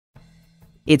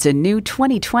It's a new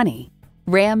 2020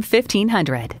 Ram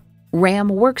 1500. Ram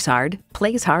works hard,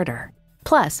 plays harder.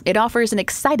 Plus, it offers an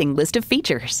exciting list of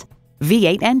features.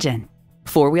 V8 engine,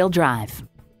 4-wheel drive,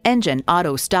 engine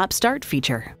auto stop-start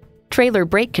feature, trailer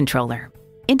brake controller,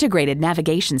 integrated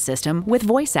navigation system with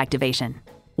voice activation,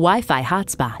 Wi-Fi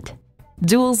hotspot,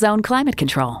 dual zone climate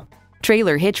control,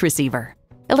 trailer hitch receiver,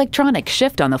 electronic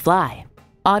shift on the fly,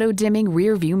 auto dimming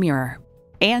rear view mirror,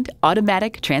 and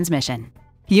automatic transmission.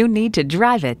 You need to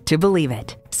drive it to believe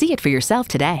it. See it for yourself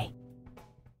today.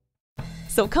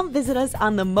 So come visit us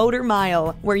on the Motor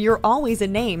Mile, where you're always a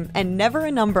name and never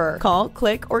a number. Call,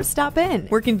 click, or stop in.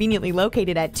 We're conveniently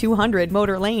located at 200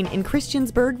 Motor Lane in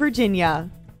Christiansburg, Virginia.